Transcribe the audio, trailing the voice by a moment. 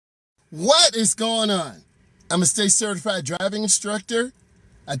What is going on? I'm a state certified driving instructor.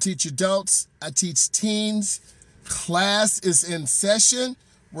 I teach adults, I teach teens. Class is in session.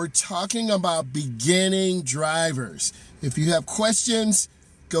 We're talking about beginning drivers. If you have questions,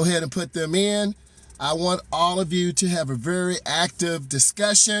 go ahead and put them in. I want all of you to have a very active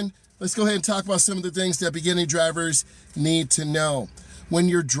discussion. Let's go ahead and talk about some of the things that beginning drivers need to know. When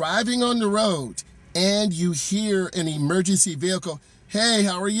you're driving on the road and you hear an emergency vehicle, hey,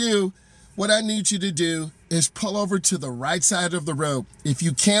 how are you? What I need you to do is pull over to the right side of the road. If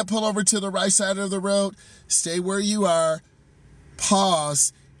you can't pull over to the right side of the road, stay where you are,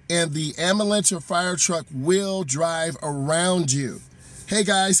 pause, and the ambulance or fire truck will drive around you. Hey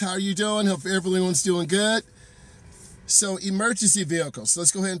guys, how are you doing? Hope everyone's doing good. So emergency vehicles,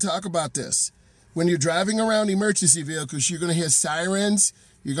 let's go ahead and talk about this. When you're driving around emergency vehicles, you're gonna hear sirens,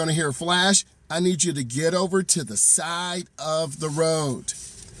 you're gonna hear a flash. I need you to get over to the side of the road.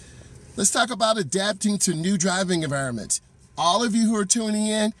 Let's talk about adapting to new driving environments. All of you who are tuning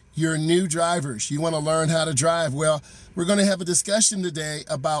in, you're new drivers. You want to learn how to drive. Well, we're going to have a discussion today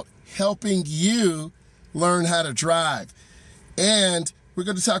about helping you learn how to drive. And we're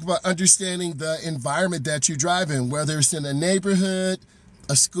going to talk about understanding the environment that you drive in, whether it's in a neighborhood,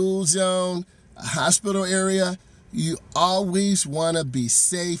 a school zone, a hospital area. You always want to be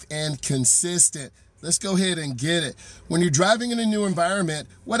safe and consistent. Let's go ahead and get it. When you're driving in a new environment,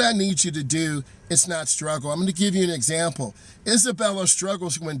 what I need you to do is not struggle. I'm going to give you an example. Isabella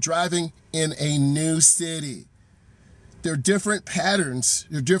struggles when driving in a new city. There are different patterns,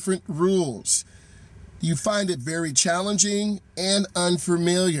 there are different rules. You find it very challenging and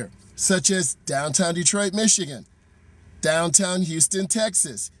unfamiliar, such as downtown Detroit, Michigan, downtown Houston,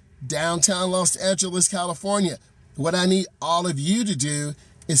 Texas, downtown Los Angeles, California. What I need all of you to do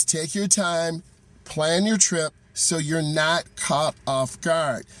is take your time, plan your trip so you're not caught off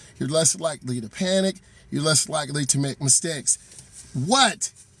guard. You're less likely to panic. You're less likely to make mistakes.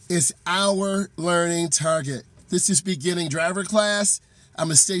 What is our learning target? This is beginning driver class.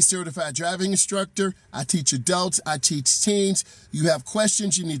 I'm a state certified driving instructor. I teach adults. I teach teens. You have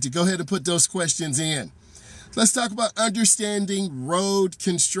questions, you need to go ahead and put those questions in. Let's talk about understanding road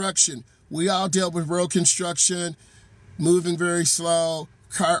construction. We all dealt with road construction, moving very slow,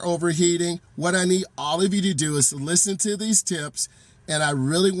 car overheating. What I need all of you to do is listen to these tips, and I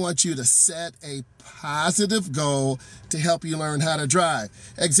really want you to set a positive goal to help you learn how to drive.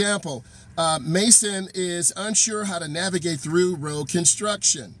 Example, Mason is unsure how to navigate through road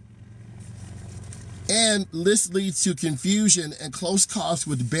construction. And this leads to confusion and close calls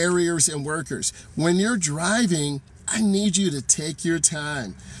with barriers and workers. When you're driving, I need you to take your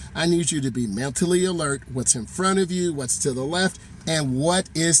time. I need you to be mentally alert, what's in front of you, what's to the left, and what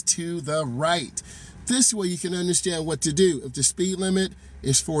is to the right. This way you can understand what to do. If the speed limit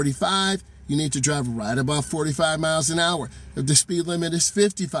is 45, you need to drive right about 45 miles an hour. If the speed limit is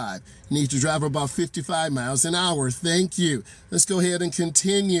 55, you need to drive about 55 miles an hour. Thank you. Let's go ahead and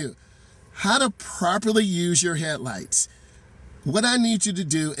continue. How to properly use your headlights. What I need you to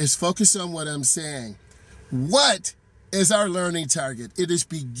do is focus on what I'm saying. What is our learning target? It is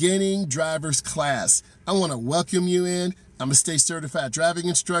beginning driver's class. I want to welcome you in. I'm a state certified driving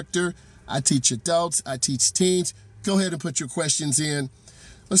instructor. I teach adults, I teach teens. Go ahead and put your questions in.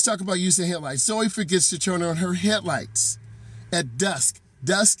 Let's talk about using headlights. Zoe forgets to turn on her headlights at dusk.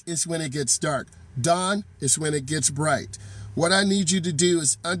 Dusk is when it gets dark. Dawn is when it gets bright. What I need you to do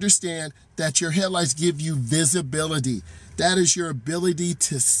is understand that your headlights give you visibility. That is your ability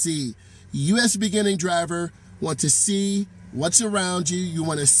to see. You as a beginning driver want to see what's around you. You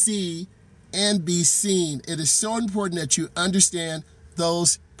want to see and be seen. It is so important that you understand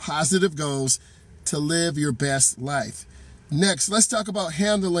those positive goals to live your best life. Next, let's talk about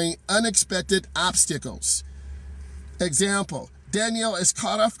handling unexpected obstacles. Example, Danielle is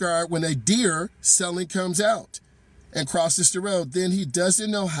caught off guard when a deer suddenly comes out and crosses the road. Then he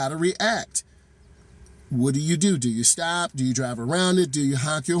doesn't know how to react. What do? Do you stop? Do you drive around it? Do you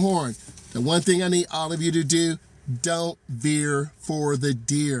honk your horn? The one thing I need all of you to do, don't veer for the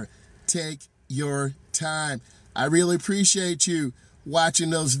deer. Take your time. I really appreciate you watching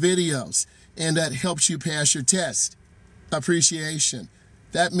those videos, and that helps you pass your test. Appreciation.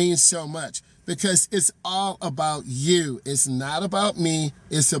 That means so much because it's all about you. It's not about me.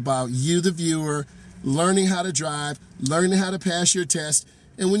 It's about you, the viewer, learning how to drive, learning how to pass your test.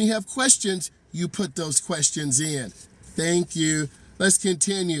 And when you have questions, you put those questions in. Thank you. Let's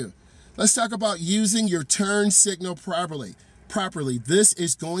continue. Let's talk about using your turn signal properly. This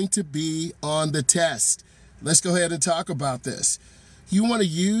is going to be on the test. Let's go ahead and talk about this. You want to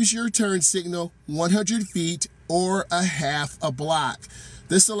use your turn signal 100 feet or a half a block.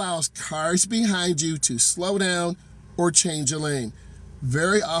 This allows cars behind you to slow down or change a lane.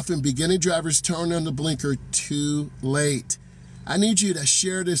 Very often, beginning drivers turn on the blinker too late. I need you to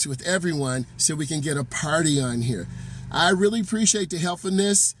share this with everyone so we can get a party on here. I really appreciate the help in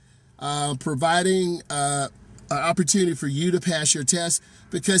this, providing an opportunity for you to pass your test,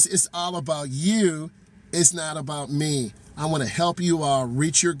 because it's all about you. It's not about me. I want to help you all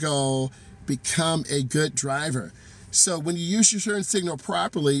reach your goal, become a good driver. So when you use your turn signal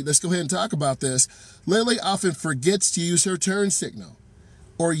properly, let's go ahead and talk about this. Lily often forgets to use her turn signal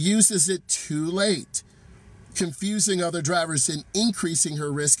or uses it too late, confusing other drivers and increasing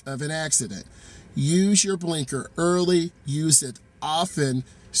her risk of an accident. Use your blinker early, use it often,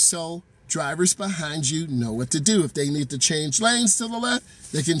 so drivers behind you know what to do. If they need to change lanes to the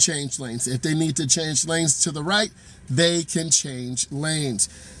left, they can change lanes. If they need to change lanes to the right, they can change lanes.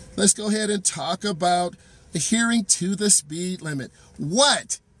 Let's go ahead and talk about adhering to the speed limit.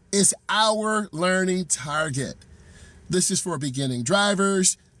 What is our learning target? This is for beginning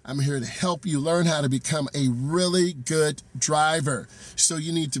drivers. I'm here to help you learn how to become a really good driver. So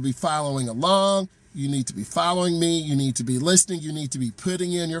you need to be following along. You need to be following me. You need to be listening. You need to be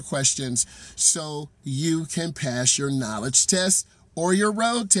putting in your questions so you can pass your knowledge test or your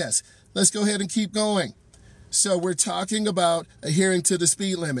road test. Let's go ahead and keep going. So we're talking about adhering to the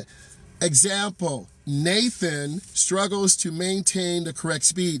speed limit. Example, Nathan struggles to maintain the correct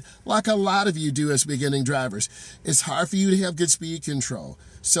speed, like a lot of you do as beginning drivers. It's hard for you to have good speed control.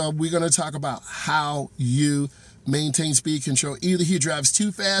 So we're going to talk about how you maintain speed control. Either he drives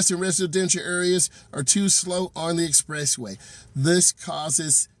too fast in residential areas or too slow on the expressway. This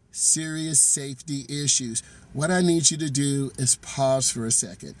causes serious safety issues. What I need you to do is pause for a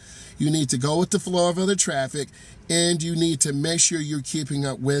second. You need to go with the flow of other traffic, and you need to make sure you're keeping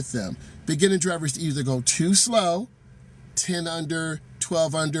up with them. Beginning drivers either go too slow, 10 under,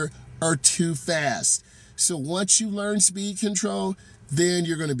 12 under, or too fast. So once you learn speed control, then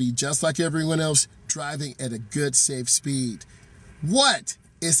you're going to be just like everyone else, driving at a good, safe speed. What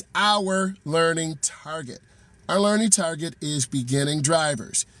is our learning target? Our learning target is beginning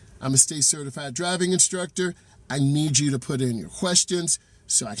drivers. I'm a state certified driving instructor. I need you to put in your questions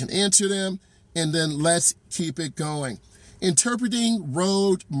so I can answer them, and then let's keep it going. Interpreting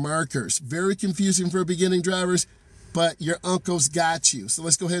road markers. Very confusing for beginning drivers, but your uncle's got you. So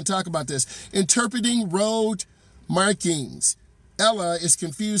let's go ahead and talk about this. Interpreting road markings. Ella is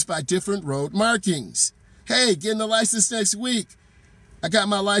confused by different road markings. Hey, getting the license next week. I got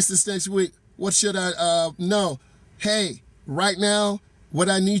my license next week. What should I know? Hey, right now, what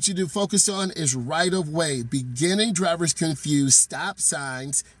I need you to focus on is right of way. Beginning drivers confuse stop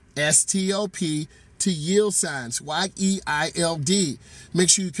signs, S-T-O-P, to yield signs, Y-E-I-L-D. Make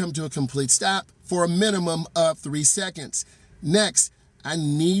sure you come to a complete stop for a minimum of 3 seconds. Next, I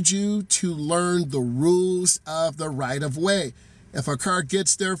need you to learn the rules of the right of way. If a car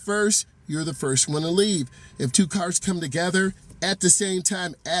gets there first, you're the first one to leave. If two cars come together at the same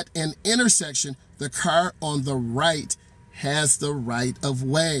time at an intersection, the car on the right has the right of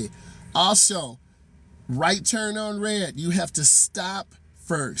way. Also, right turn on red, you have to stop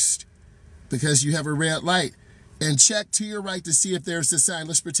first because you have a red light. And check to your right to see if there's a sign.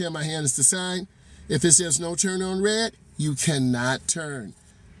 Let's pretend my hand is the sign. If it says no turn on red, you cannot turn.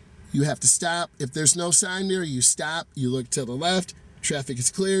 You have to stop. If there's no sign there, you stop, you look to the left, traffic is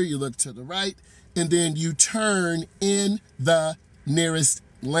clear, you look to the right, and then you turn in the nearest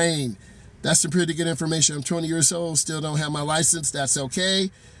lane. That's some pretty good information. I'm 20 years old, still don't have my license. That's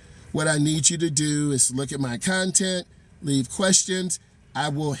okay. What I need you to do is look at my content, leave questions. I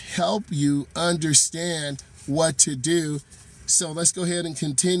will help you understand what to do. So let's go ahead and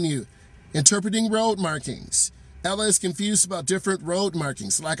continue. Interpreting road markings. Ella is confused about different road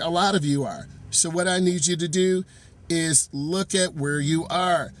markings, like a lot of you are. So what I need you to do is look at where you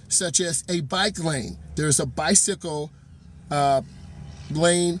are, such as a bike lane. There's a bicycle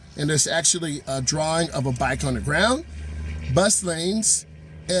lane, and there's actually a drawing of a bike on the ground. Bus lanes,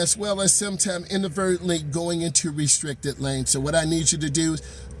 as well as sometimes inadvertently going into restricted lanes. So what I need you to do is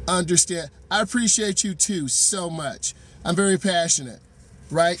understand. I appreciate you too so much. I'm very passionate,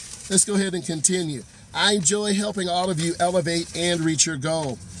 right? Let's go ahead and continue. I enjoy helping all of you elevate and reach your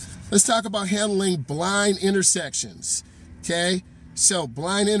goal. Let's talk about handling blind intersections, okay? So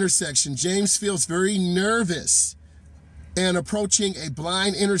blind intersection, James feels very nervous and approaching a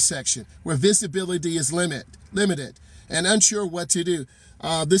blind intersection where visibility is limited and unsure what to do.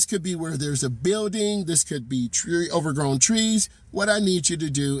 This could be where there's a building. This could be overgrown trees. What I need you to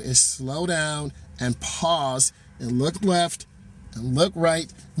do is slow down and pause and look left and look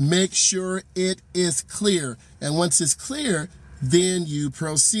right. Make sure it is clear. And once it's clear, then you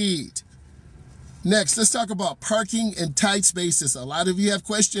proceed. Next, let's talk about parking in tight spaces. A lot of you have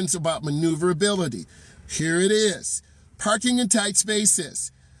questions about maneuverability. Here it is. Parking in tight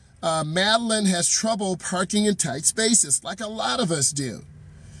spaces. Madeline has trouble parking in tight spaces, like a lot of us do.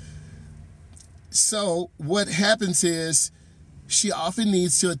 So what happens is she often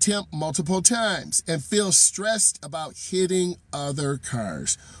needs to attempt multiple times and feels stressed about hitting other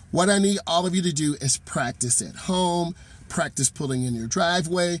cars. What I need all of you to do is practice at home, practice pulling in your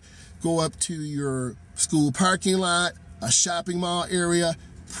driveway, go up to your school parking lot, a shopping mall area,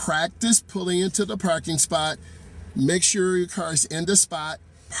 practice pulling into the parking spot, make sure your car's in the spot,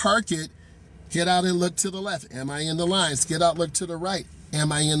 park it, get out and look to the left. Am I in the lines? Get out, look to the right.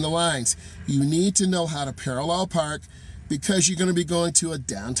 Am I in the lines? You need to know how to parallel park because you're going to be going to a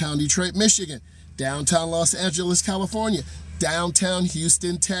downtown Detroit, Michigan, downtown Los Angeles, California, downtown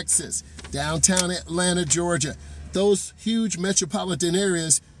Houston, Texas, downtown Atlanta, Georgia. Those huge metropolitan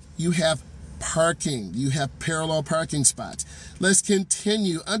areas, you have parking. You have parallel parking spots. Let's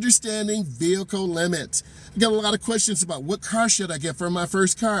continue. Understanding vehicle limits. I got a lot of questions about what car should I get for my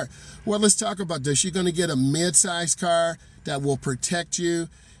first car. Well, let's talk about this. You're going to get a mid-size car that will protect you,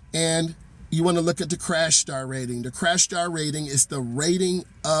 and you want to look at the crash star rating. The crash star rating is the rating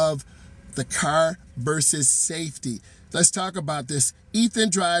of the car versus safety. Let's talk about this. Ethan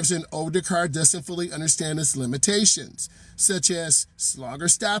drives an older car, doesn't fully understand its limitations, such as longer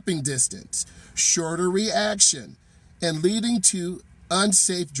stopping distance, shorter reaction, and leading to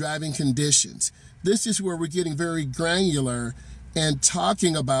unsafe driving conditions. This is where we're getting very granular and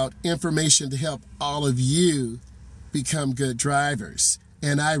talking about information to help all of you become good drivers.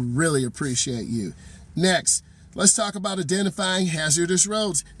 And I really appreciate you. Next, let's talk about identifying hazardous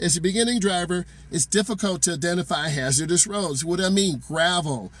roads. As a beginning driver, it's difficult to identify hazardous roads. What do I mean?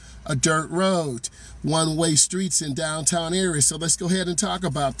 Gravel, a dirt road, one-way streets in downtown areas. So let's go ahead and talk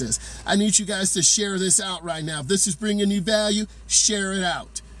about this. I need you guys to share this out right now. If this is bringing you value, share it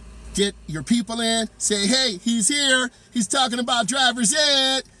out. Get your people in, say, hey, he's here. He's talking about driver's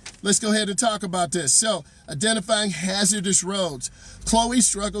ed. Let's go ahead and talk about this. So, identifying hazardous roads. Chloe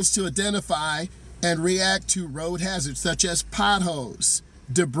struggles to identify and react to road hazards such as potholes,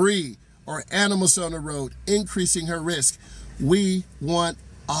 debris, or animals on the road, increasing her risk. We want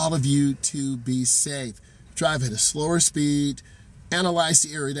all of you to be safe. Drive at a slower speed, analyze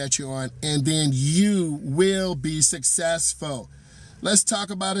the area that you're on, and then you will be successful. Let's talk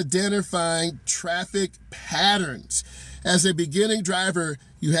about identifying traffic patterns. As a beginning driver,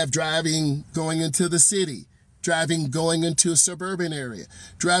 you have driving going into the city, driving going into a suburban area,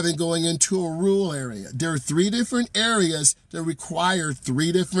 driving going into a rural area. There are 3 different areas that require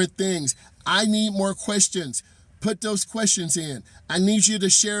 3 different things. I need more questions. Put those questions in. I need you to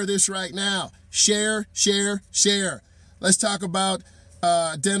share this right now. Share, share, share. Let's talk about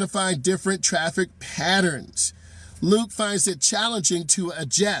identifying different traffic patterns. Luke finds it challenging to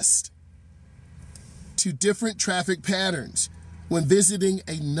adjust to different traffic patterns when visiting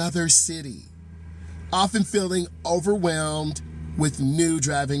another city, often feeling overwhelmed with new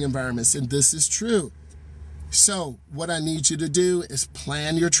driving environments. And this is true. So what I need you to do is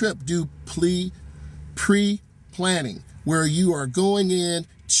plan your trip. Do pre-planning, where you are going in,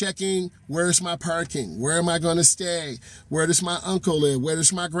 checking, where's my parking? Where am I going to stay? Where does my uncle live? Where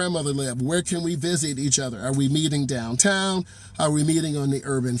does my grandmother live? Where can we visit each other? Are we meeting downtown? Are we meeting on the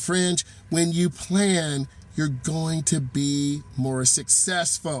urban fringe? When you plan, you're going to be more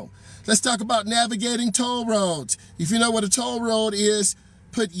successful. Let's talk about navigating toll roads. If you know what a toll road is,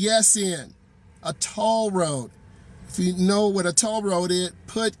 put yes in. A toll road. If you know what a toll road is,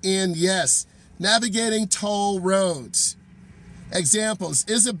 put in yes. Navigating toll roads. Examples: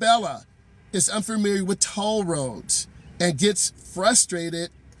 Isabella is unfamiliar with toll roads and gets frustrated,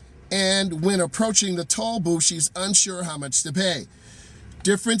 and when approaching the toll booth, she's unsure how much to pay.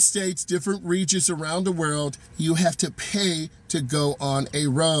 Different states, different regions around the world, you have to pay to go on a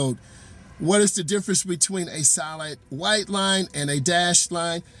road. What is the difference between a solid white line and a dashed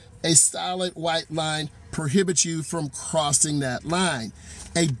line? A solid white line prohibits you from crossing that line.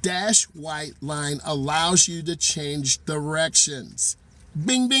 A dashed white line allows you to change directions.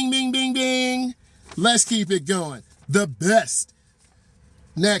 Bing, bing, bing, bing, bing. Let's keep it going. The best.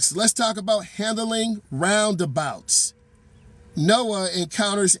 Next, let's talk about handling roundabouts. Noah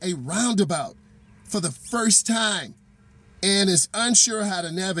encounters a roundabout for the first time and is unsure how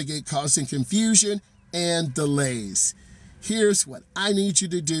to navigate, causing confusion and delays. Here's what I need you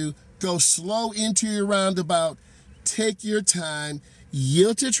to do. Go slow into your roundabout. Take your time.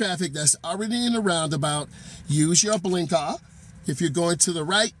 Yield to traffic that's already in the roundabout. Use your blinker. If you're going to the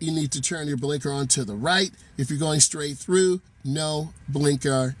right, you need to turn your blinker on to the right. If you're going straight through, no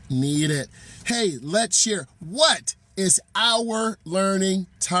blinker needed. Hey, let's share. What is our learning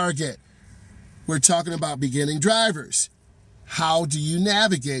target? We're talking about beginning drivers. How do you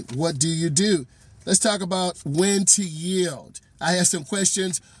navigate? What do you do? Let's talk about when to yield. I have some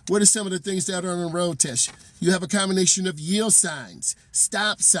questions. What are some of the things that are on the road test? You have a combination of yield signs,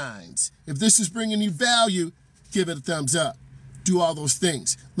 stop signs. If this is bringing you value, give it a thumbs up. Do all those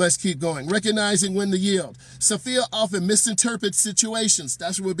things. Let's keep going. Recognizing when to yield. Sophia often misinterprets situations.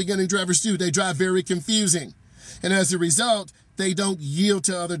 That's what beginning drivers do. They drive very confusing. And as a result, they don't yield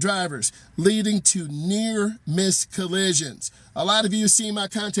to other drivers, leading to near-miss collisions. A lot of you have seen my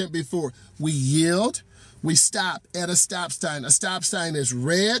content before. We yield, we stop at a stop sign. A stop sign is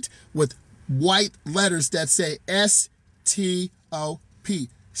red with white letters that say S-T-O-P.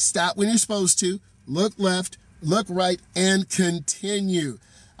 Stop when you're supposed to, look left, look right, and continue.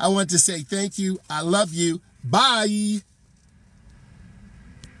 I want to say thank you. I love you. Bye.